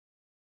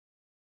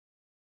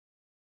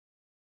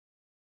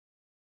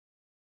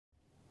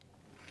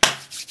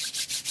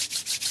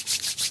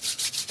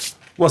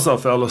What's up,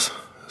 fellas?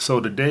 So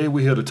today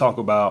we're here to talk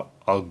about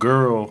a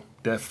girl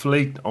that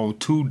flaked on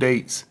 2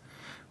 dates,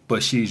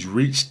 but she's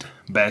reached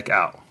back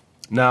out.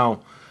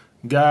 Now,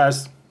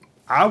 guys,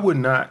 I would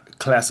not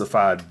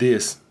classify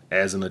this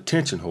as an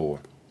attention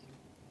whore.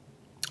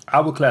 I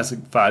would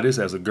classify this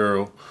as a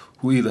girl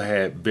who either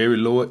had very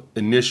low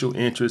initial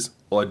interest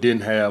or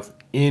didn't have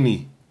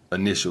any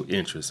initial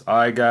interest. All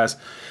right, guys.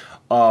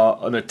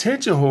 An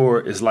attention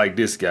whore is like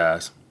this,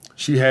 guys.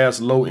 She has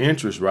low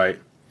interest,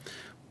 right?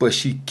 But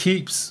she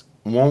keeps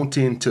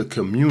wanting to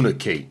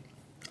communicate.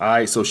 All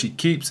right, so she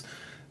keeps,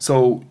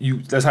 so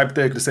you, let's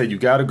hypothetically say you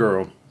got a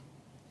girl,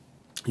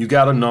 you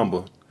got a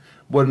number.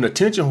 What an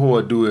attention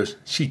whore do is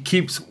she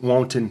keeps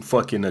wanting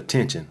fucking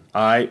attention.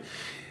 All right,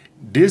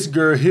 this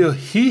girl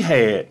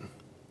here,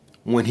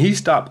 when he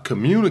stopped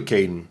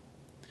communicating,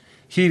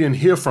 he didn't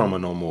hear from her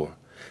no more.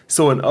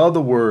 So in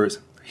other words,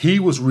 he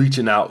was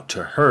reaching out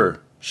to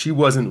her. She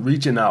wasn't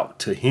reaching out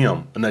to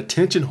him. An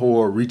attention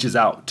whore reaches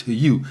out to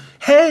you.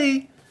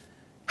 Hey,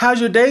 how's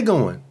your day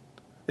going?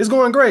 It's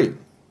going great.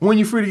 When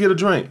you free to get a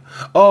drink?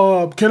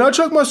 Can I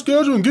check my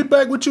schedule and get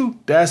back with you?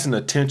 That's an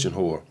attention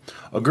whore.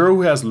 A girl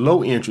who has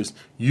low interest,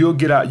 you'll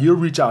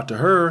reach out to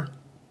her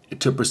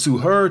to pursue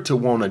her to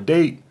want a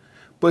date,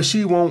 but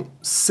she won't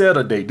set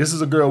a date. This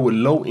is a girl with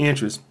low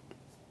interest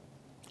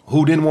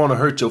who didn't want to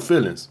hurt your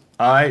feelings.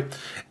 All right.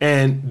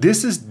 And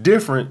this is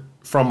different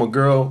from a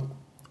girl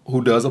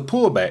who does a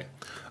pullback.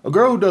 A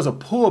girl who does a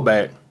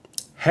pullback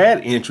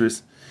had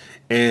interest,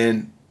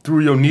 and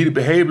through your needed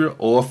behavior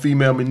or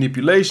female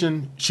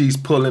manipulation, she's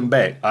pulling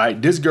back. All right.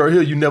 This girl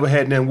here, you never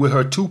had nothing with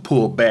her to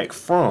pull back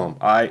from.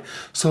 All right.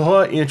 So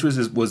her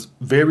interest was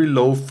very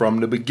low from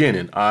the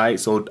beginning. All right.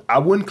 So I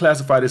wouldn't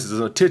classify this as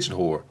an attention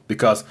whore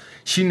because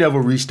she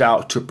never reached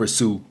out to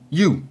pursue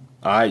you.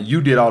 All right,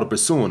 you did all the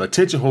pursuing.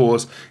 Attention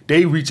whores,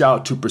 they reach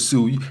out to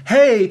pursue you.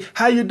 Hey,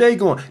 how your day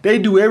going? They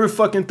do every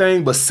fucking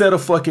thing but set a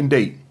fucking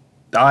date.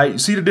 All right, you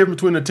see the difference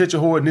between an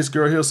attention whore and this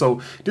girl here? So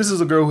this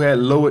is a girl who had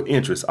lower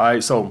interest. All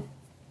right, so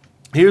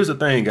here's the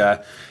thing,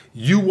 guy.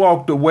 You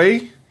walked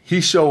away. He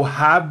showed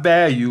high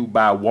value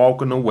by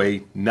walking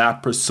away,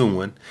 not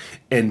pursuing,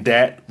 and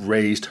that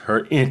raised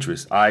her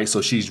interest. All right,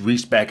 so she's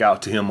reached back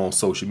out to him on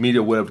social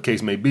media, whatever the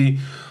case may be.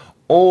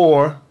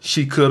 Or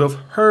she could have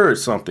heard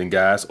something,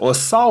 guys, or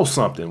saw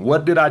something.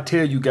 What did I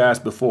tell you guys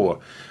before?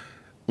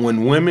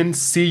 When women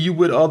see you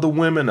with other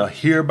women or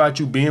hear about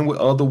you being with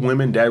other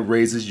women, that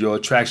raises your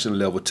attraction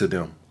level to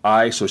them. All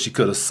right, so she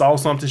could have saw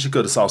something. She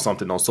could have saw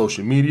something on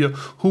social media.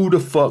 Who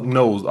the fuck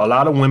knows? A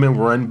lot of women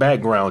run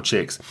background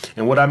checks.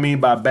 And what I mean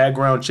by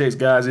background checks,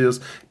 guys, is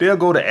they'll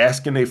go to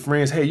asking their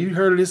friends, hey, you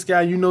heard of this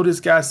guy? You know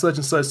this guy, such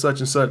and such, such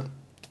and such.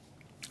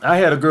 I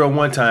had a girl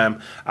one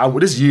time,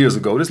 this years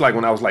ago, this like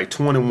when I was like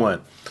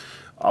 21,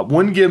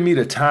 wouldn't give me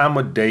the time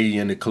of day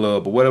in the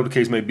club or whatever the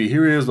case may be.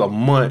 Here is a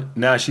month,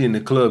 now she in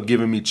the club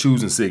giving me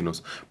choosing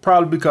signals.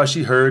 Probably because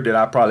she heard that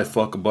I probably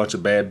fuck a bunch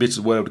of bad bitches,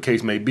 whatever the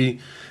case may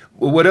be.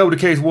 Whatever the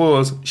case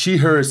was, she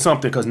heard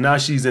something because now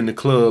she's in the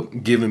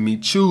club giving me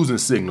choosing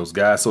signals,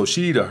 guys. So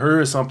she either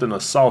heard something or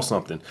saw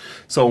something.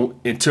 So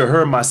and to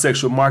her, my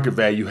sexual market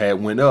value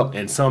had went up.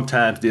 And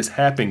sometimes this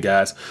happened,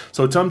 guys.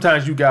 So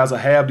sometimes you guys will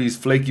have these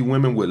flaky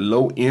women with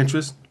low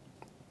interest,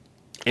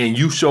 and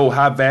you show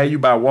high value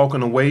by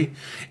walking away,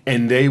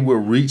 and they will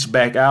reach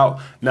back out.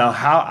 Now,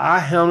 how I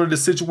handle the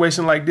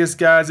situation like this,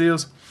 guys,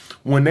 is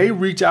when they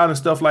reach out and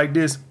stuff like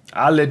this,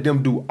 I let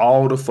them do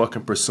all the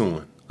fucking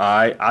pursuing. All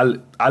right,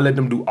 I let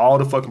them do all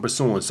the fucking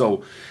pursuing.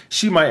 So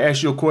she might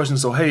ask you a question.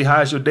 So, hey,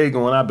 how's your day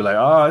going? I'll be like,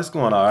 oh, it's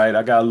going all right.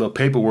 I got a little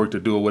paperwork to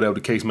do or whatever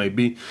the case may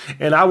be.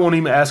 And I won't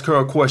even ask her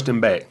a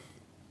question back.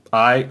 All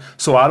right.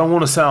 So I don't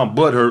want to sound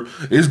butthurt.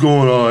 It's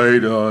going all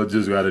right.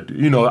 Just got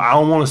to, I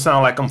don't want to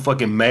sound like I'm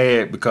fucking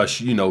mad because,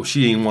 she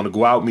ain't want to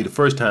go out with me the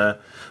first time.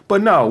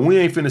 But no, we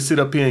ain't finna sit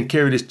up here and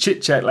carry this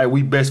chit chat like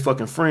we best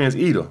fucking friends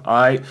either.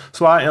 All right.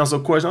 So I answer a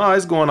question. Oh,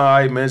 it's going all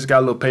right, man. Just got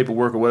a little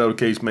paperwork or whatever the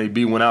case may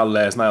be. Went out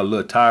last night a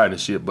little tired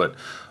and shit. But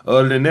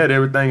other than that,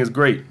 everything is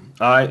great.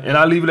 All right. And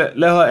I leave it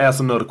let her ask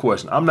another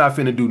question. I'm not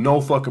finna do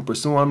no fucking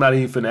pursuing. I'm not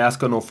even finna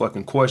ask her no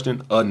fucking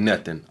question or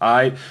nothing. All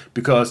right.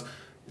 Because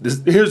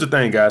here's the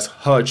thing, guys.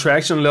 Her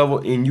attraction level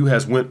in you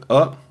has went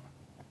up.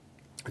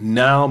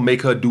 Now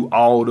make her do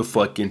all the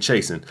fucking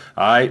chasing.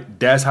 All right,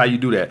 that's how you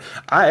do that.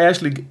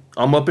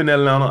 I'm up in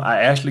Atlanta.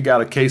 I actually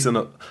got a case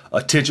of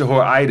attention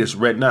whore-itis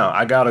right now.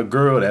 I got a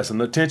girl that's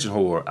an attention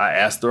whore. I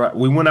asked her.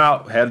 We went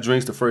out, had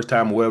drinks the first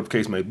time, or whatever the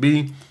case may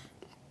be.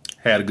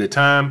 Had a good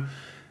time.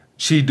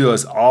 She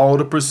does all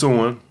the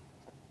pursuing.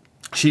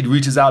 She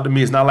reaches out to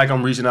me. It's not like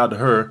I'm reaching out to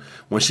her.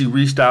 When she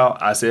reached out,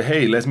 I said,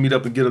 hey, let's meet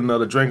up and get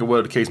another drink or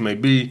whatever the case may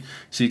be.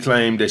 She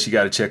claimed that she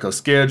got to check her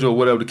schedule,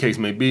 whatever the case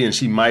may be, and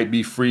she might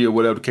be free or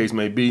whatever the case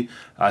may be.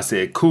 I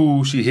said,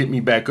 cool. She hit me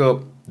back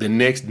up the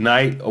next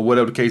night or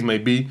whatever the case may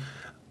be.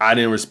 I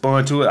didn't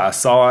respond to it. I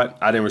saw it.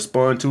 I didn't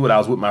respond to it. I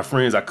was with my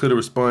friends. I could have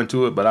responded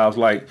to it, but I was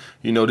like,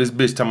 this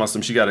bitch talking about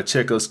some she got to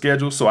check her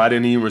schedule. So I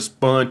didn't even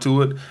respond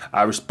to it.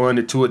 I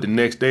responded to it the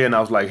next day, and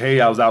I was like,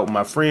 hey, I was out with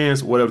my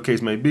friends, whatever the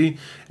case may be.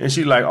 And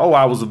she like, oh,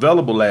 I was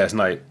available last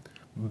night.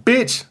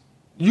 Bitch,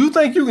 You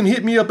think you can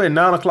hit me up at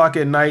 9 o'clock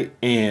at night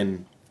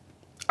and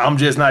I'm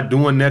just not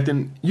doing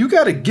nothing? You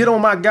got to get on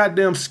my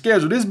goddamn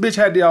schedule. This bitch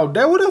had the out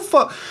there. What the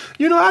fuck?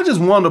 You know, I just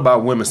wonder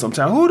about women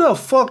sometimes. Who the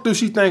fuck does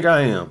she think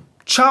I am?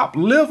 Chopped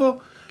liver?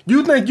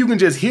 You think you can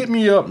just hit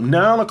me up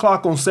 9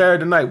 o'clock on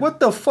Saturday night? What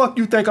the fuck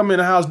you think I'm in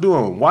the house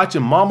doing?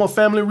 Watching Mama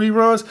Family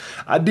reruns?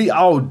 The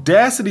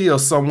audacity of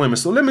some women.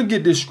 So let me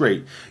get this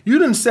straight. You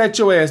done sat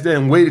your ass there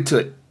and waited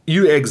till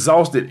you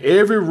exhausted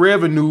every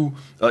revenue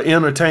of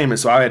entertainment.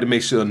 So I had to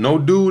make sure no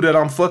dude that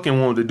I'm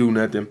fucking wanted to do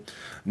nothing.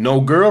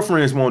 No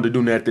girlfriends wanted to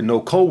do nothing. No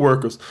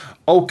co-workers.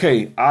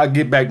 Okay, I'll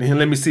get back to him.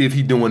 Let me see if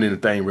he doing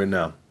anything right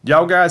now.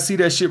 Y'all guys see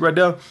that shit right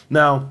there?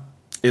 Now,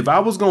 if I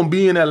was going to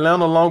be in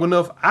Atlanta long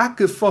enough, I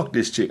could fuck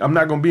this chick. I'm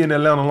not going to be in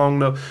Atlanta long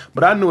enough,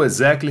 but I know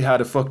exactly how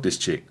to fuck this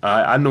chick.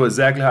 I know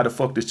exactly how to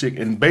fuck this chick.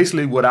 And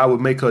basically what I would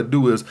make her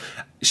do is,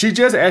 she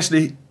just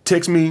actually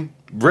text me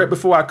right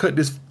before I cut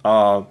this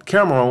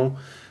camera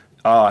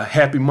on,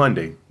 happy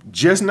Monday.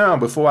 Just now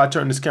before I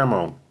turn this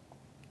camera on.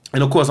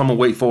 And of course, I'm going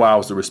to wait 4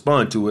 hours to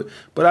respond to it.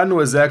 But I know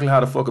exactly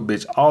how to fuck a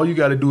bitch. All you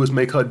got to do is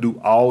make her do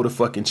all the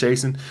fucking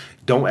chasing.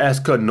 Don't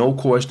ask her no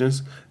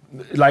questions.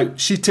 Like,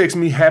 she texts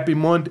me happy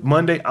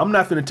Monday. I'm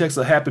not finna text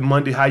her happy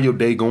Monday, how your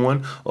day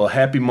going? Or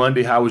happy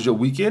Monday, how was your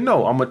weekend?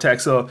 No, I'm gonna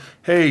text her,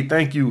 hey,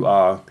 thank you,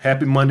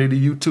 happy Monday to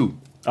you too.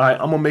 All right,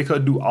 I'm gonna make her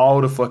do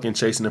all the fucking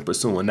chasing and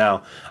pursuing.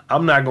 Now,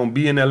 I'm not gonna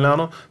be in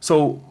Atlanta,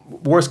 so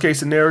worst case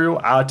scenario,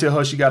 I'll tell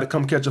her she gotta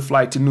come catch a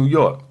flight to New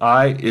York, all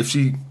right, if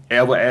she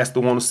ever asks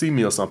to want to see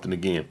me or something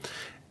again.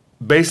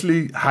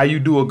 Basically, how you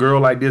do a girl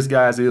like this,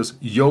 guys, is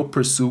your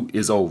pursuit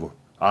is over.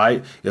 All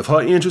right. If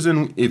her interest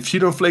if she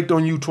done flaked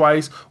on you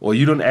twice, or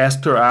you done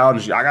asked her out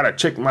and I gotta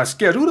check my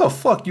schedule. Who the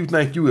fuck you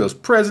think you is? The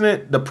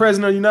president of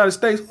the United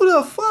States? Who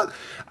the fuck?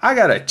 I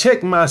gotta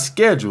check my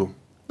schedule.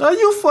 Are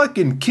you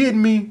fucking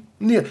kidding me?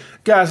 Yeah.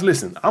 Guys,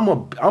 listen,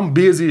 I'm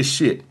busy as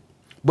shit.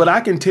 But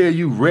I can tell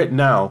you right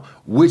now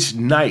which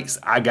nights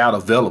I got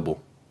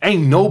available.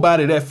 Ain't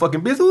nobody that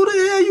fucking busy. Who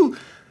the hell you?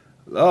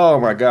 Oh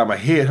my God, my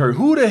head hurt.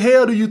 Who the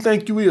hell do you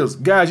think you is?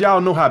 Guys, y'all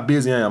know how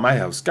busy I am. I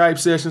have Skype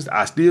sessions.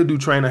 I still do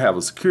training. I have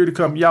a security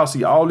company. Y'all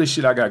see all this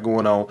shit I got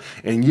going on.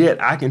 And yet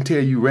I can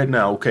tell you right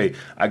now, okay,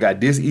 I got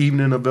this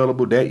evening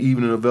available, that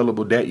evening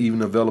available, that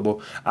evening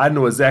available. I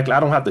know exactly. I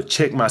don't have to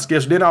check my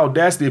schedule. Then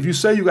audacity, if you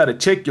say you got to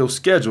check your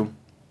schedule,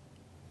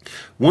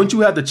 wouldn't you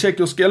have to check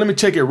your schedule? Let me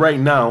check it right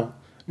now.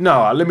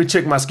 No, let me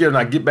check my schedule and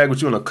I'll get back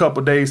with you in a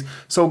couple days.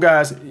 So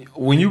guys,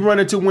 when you run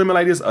into women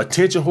like this,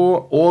 attention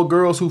whore, or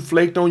girls who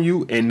flaked on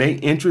you and they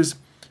interest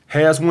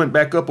has went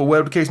back up or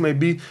whatever the case may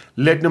be,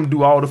 let them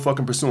do all the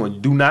fucking pursuing.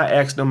 Do not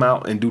ask them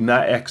out and do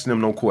not ask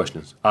them no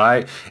questions. All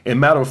right. And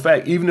matter of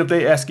fact, even if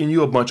they asking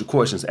you a bunch of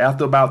questions,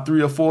 after about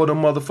 3 or 4 of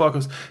them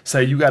motherfuckers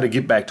say you got to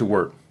get back to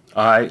work.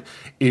 All right.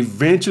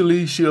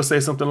 Eventually, she'll say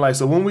something like,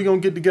 so when we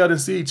going to get together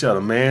and see each other?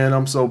 Man,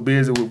 I'm so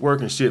busy with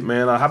work and shit,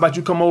 man. How about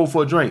you come over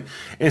for a drink?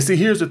 And see,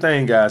 here's the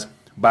thing, guys.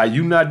 By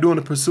you not doing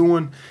the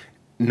pursuing,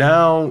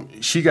 now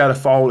she got to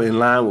fall in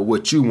line with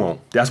what you want.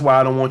 That's why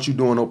I don't want you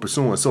doing no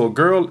pursuing. So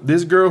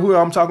this girl who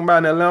I'm talking about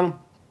in Atlanta,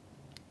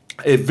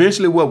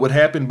 eventually what would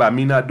happen by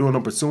me not doing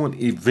no pursuing,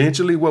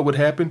 eventually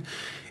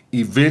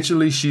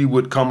she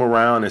would come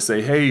around and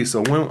say, hey,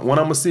 so when I'm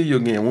going to see you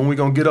again? When we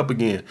going to get up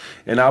again?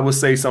 And I would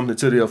say something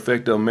to the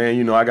effect of, man,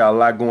 you know, I got a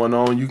lot going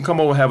on. You can come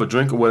over and have a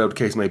drink or whatever the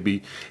case may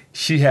be.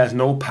 She has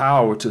no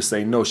power to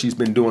say no. She's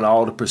been doing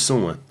all the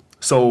pursuing.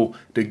 So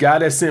the guy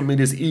that sent me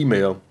this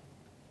email,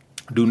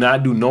 do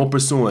not do no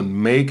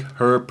pursuing. Make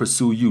her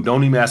pursue you.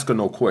 Don't even ask her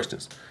no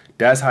questions.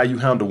 That's how you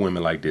handle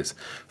women like this.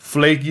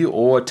 Flaky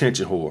or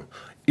attention whore.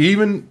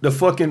 Even the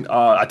fucking,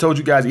 I told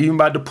you guys, even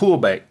about the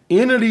pullback.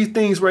 Any of these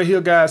things right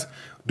here, guys,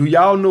 do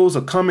y'all know is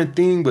a common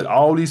theme with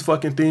all these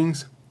fucking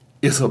things?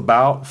 It's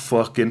about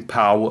fucking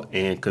power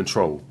and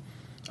control.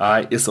 All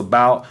right? It's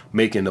about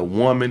making a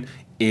woman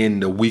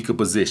in the weaker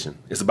position.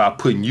 It's about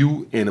putting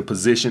you in a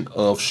position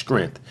of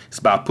strength. It's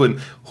about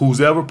putting who's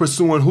ever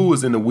pursuing who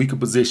is in the weaker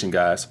position,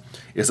 guys.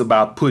 It's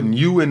about putting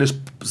you in this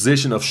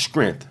position of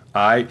strength.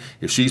 All right?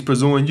 If she's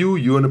pursuing you,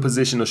 you're in a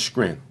position of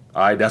strength.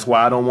 All right? That's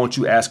why I don't want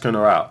you asking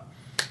her out.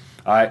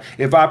 All right.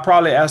 If I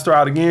probably asked her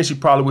out again, she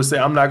probably would say,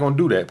 I'm not going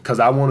to do that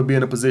because I want to be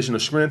in a position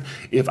of strength.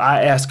 If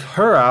I ask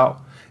her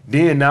out,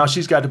 then now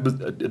she's got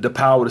the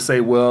power to say,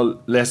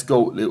 well, let's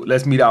go.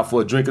 Let's meet out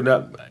for a drink.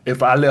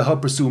 If I let her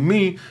pursue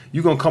me,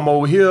 you're going to come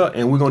over here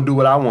and we're going to do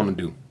what I want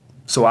to do.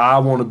 So I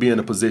want to be in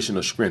a position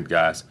of strength,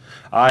 guys.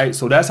 All right.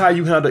 So that's how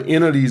you handle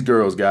any of these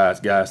girls, guys.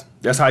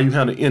 That's how you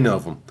handle any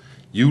of them.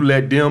 You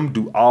let them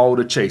do all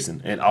the chasing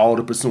and all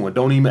the pursuing.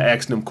 Don't even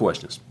ask them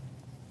questions.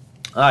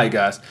 All right,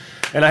 guys.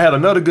 And I had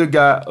another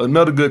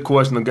good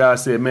question. The guy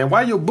said, man,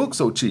 why your book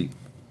so cheap?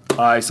 All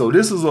right, so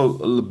this is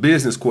a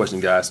business question,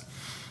 guys.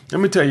 Let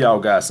me tell y'all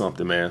guys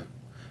something, man.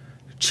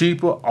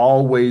 Cheaper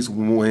always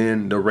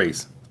win the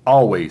race.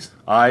 Always.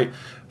 All right.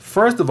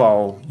 First of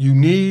all, you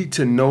need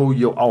to know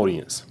your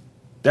audience.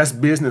 That's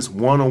business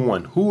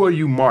 101. Who are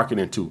you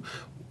marketing to?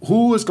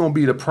 Who is going to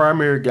be the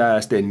primary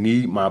guys that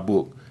need my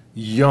book?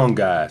 Young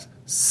guys,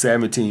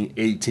 17,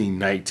 18,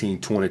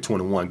 19, 20,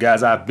 21.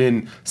 Guys, I've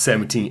been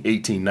 17,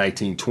 18,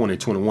 19, 20,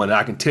 21. And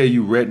I can tell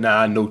you right now,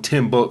 I know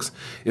 $10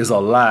 is a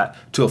lot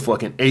to a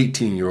fucking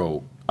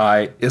 18-year-old. All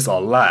right, it's a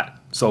lot.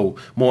 So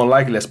more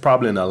likely that's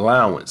probably an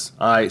allowance.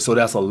 All right, so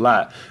that's a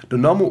lot. The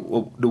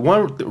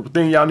one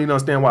thing y'all need to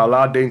understand why a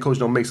lot of dating coaches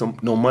don't make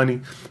no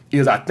money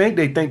is I think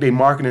they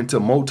marketing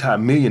to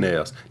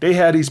multi-millionaires. They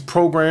have these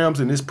programs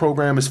and this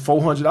program is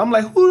 400. I'm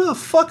like, who the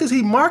fuck is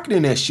he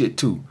marketing that shit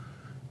to?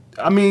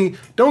 I mean,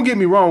 don't get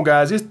me wrong,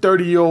 guys. It's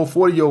 30-year-old,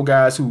 40-year-old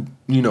guys who,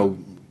 you know,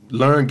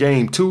 learn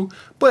game too.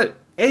 But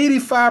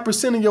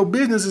 85% of your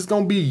business is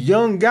going to be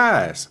young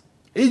guys.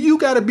 And you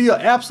got to be an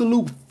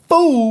absolute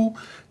fool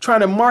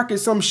trying to market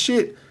some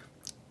shit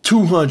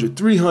 $200,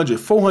 $300,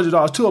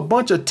 $400 to a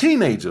bunch of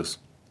teenagers.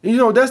 And, you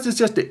know, that's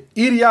just the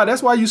idiot.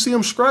 That's why you see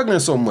them struggling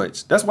so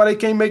much. That's why they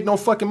can't make no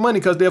fucking money,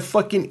 because they're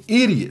fucking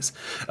idiots.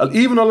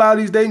 Even a lot of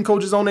these dating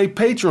coaches on their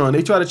Patreon,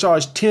 they try to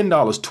charge $10,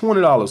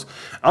 $20.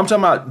 I'm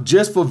talking about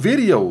just for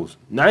videos.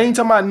 Now, I ain't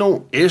talking about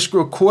no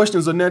extra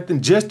questions or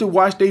nothing, just to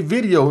watch their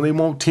video. They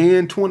want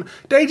 10, 20.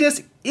 They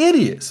just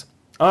idiots.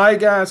 All right,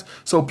 guys.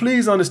 So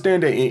please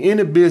understand that in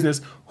any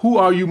business, who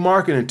are you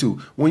marketing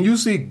to? When you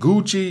see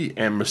Gucci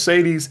and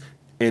Mercedes,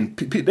 and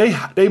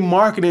they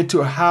market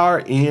to a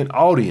higher end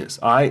audience.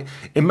 All right.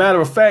 And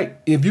matter of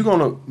fact, if you're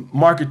gonna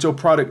market your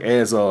product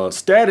as a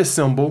status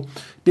symbol,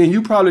 then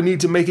you probably need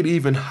to make it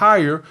even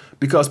higher,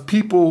 because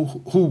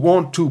people who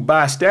want to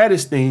buy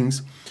status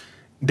things,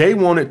 they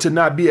want it to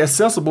not be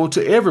accessible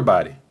to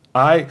everybody.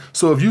 All right.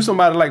 So if you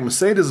somebody like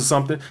Mercedes or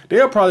something,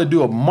 they'll probably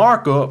do a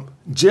markup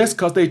just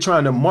because they're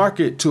trying to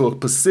market to a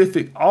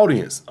specific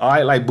audience. All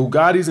right. Like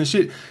Bugattis and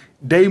shit.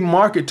 They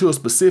market to a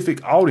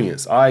specific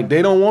audience. All right.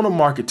 They don't want to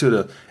market to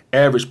the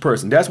average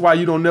person. That's why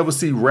you don't never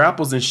see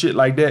rappers and shit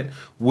like that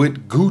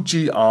with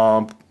Gucci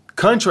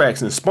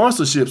contracts and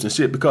sponsorships and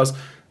shit, because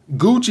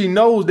Gucci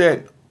knows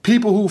that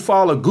people who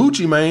follow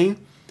Gucci Mane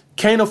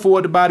can't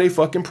afford to buy their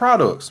fucking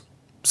products.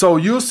 So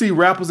you'll see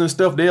rappers and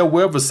stuff, they'll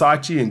wear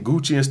Versace and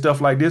Gucci and stuff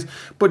like this,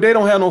 but they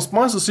don't have no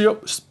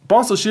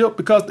sponsorship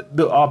because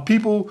the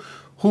people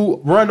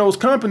who run those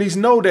companies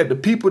know that the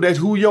people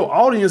who your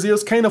audience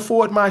is can't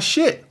afford my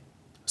shit.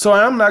 So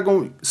I'm not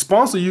going to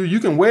sponsor you. You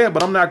can wear it,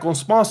 but I'm not going to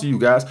sponsor you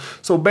guys.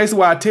 So basically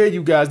what I tell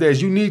you guys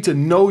is you need to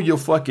know your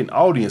fucking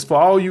audience.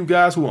 For all you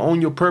guys who are on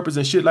your purpose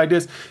and shit like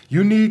this,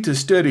 you need to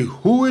study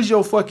who is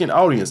your fucking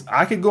audience.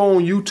 I could go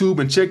on YouTube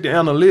and check the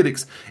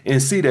analytics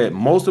and see that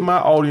most of my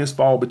audience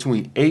fall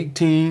between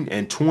 18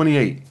 and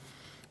 28.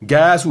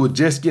 Guys who are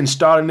just getting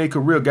started in their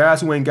career,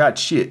 guys who ain't got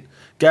shit,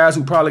 guys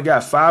who probably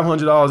got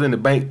 $500 in the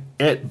bank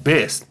at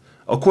best.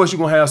 Of course, you're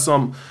going to have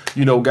some,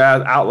 you know,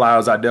 guys,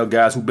 outliers out there,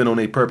 guys who've been on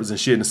their purpose and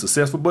shit and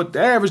successful. But the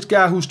average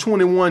guy who's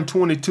 21,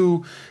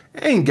 22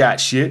 ain't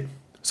got shit.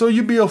 So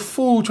you be a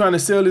fool trying to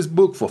sell this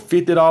book for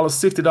 $50,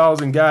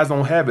 $60, and guys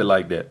don't have it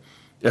like that.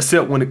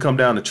 Except when it come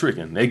down to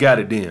tricking. They got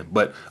it then.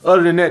 But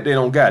other than that, they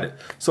don't got it.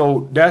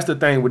 So that's the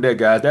thing with that,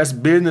 guys. That's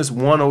business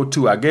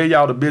 102. I gave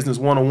y'all the business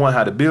 101,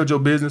 how to build your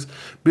business.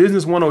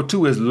 Business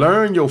 102 is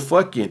learn your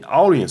fucking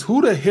audience.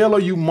 Who the hell are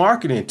you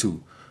marketing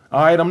to?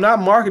 All right, I'm not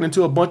marketing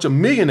to a bunch of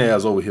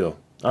millionaires over here.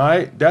 All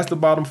right, that's the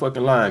bottom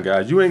fucking line,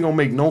 guys. You ain't gonna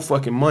make no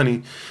fucking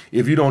money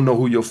if you don't know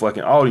who your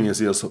fucking audience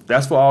is. So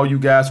that's for all you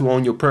guys who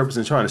own your purpose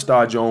and trying to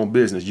start your own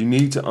business. You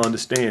need to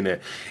understand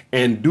that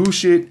and do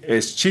shit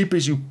as cheap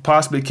as you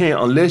possibly can,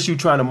 unless you're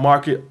trying to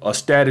market a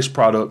status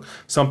product,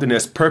 something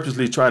that's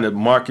purposely trying to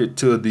market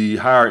to the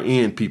higher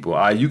end people. All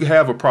right, you can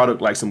have a product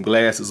like some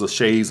glasses or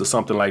shades or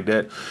something like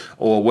that,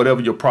 or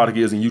whatever your product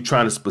is, and you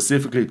trying to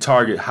specifically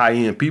target high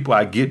end people.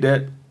 I get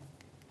that.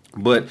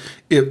 But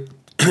if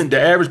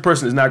the average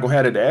person is not going to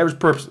have it, the average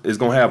person is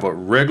going to have a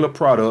regular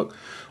product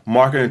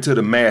marketing to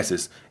the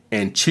masses,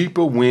 and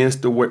cheaper wins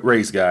the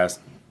race, guys,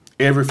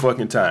 every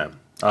fucking time.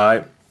 All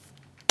right.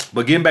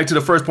 But getting back to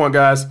the first point,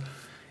 guys,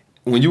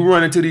 when you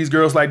run into these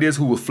girls like this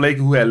who were flaky,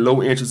 who had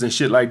low interest and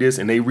shit like this,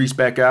 and they reach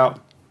back out,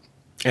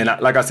 and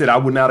like I said, I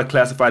would not have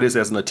classified this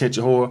as an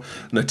attention whore.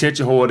 An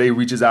attention whore, they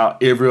reaches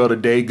out every other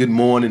day. Good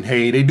morning,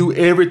 hey. They do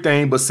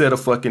everything but set a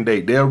fucking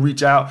date. They'll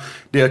reach out.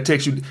 They'll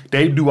text you.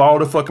 They do all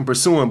the fucking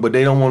pursuing, but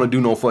they don't want to do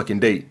no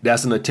fucking date.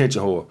 That's an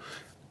attention whore.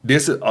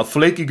 A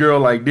flaky girl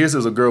like this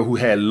is a girl who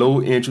had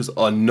low interest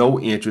or no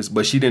interest,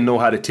 but she didn't know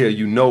how to tell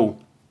you no.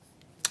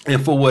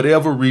 And for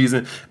whatever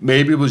reason,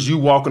 maybe it was you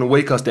walking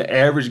away, because the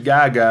average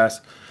guy,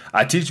 guys,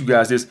 I teach you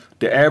guys this,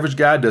 the average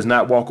guy does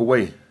not walk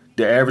away.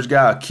 The average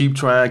guy keep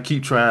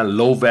trying,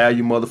 low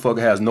value motherfucker,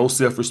 has no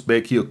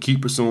self-respect. He'll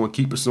keep pursuing,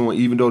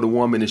 even though the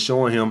woman is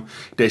showing him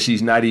that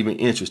she's not even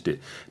interested.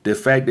 The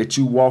fact that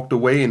you walked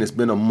away and it's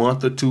been a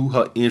month or two,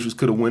 her interest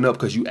could have went up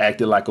because you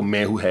acted like a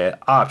man who had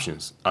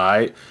options, all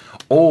right?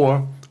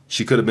 Or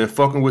she could have been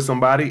fucking with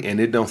somebody and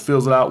it done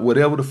fizzle out,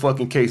 whatever the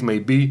fucking case may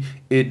be,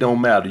 it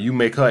don't matter. You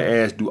make her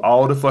ass do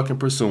all the fucking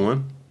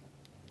pursuing.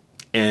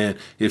 And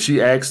if she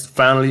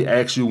finally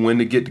asks you when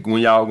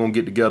y'all gonna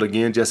get together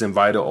again, just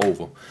invite her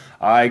over.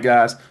 All right,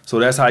 guys. So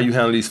that's how you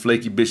handle these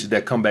flaky bitches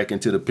that come back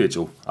into the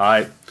picture.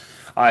 All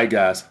right,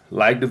 guys.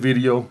 Like the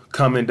video,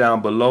 comment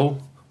down below.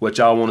 what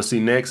y'all want to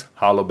see next,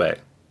 holler back.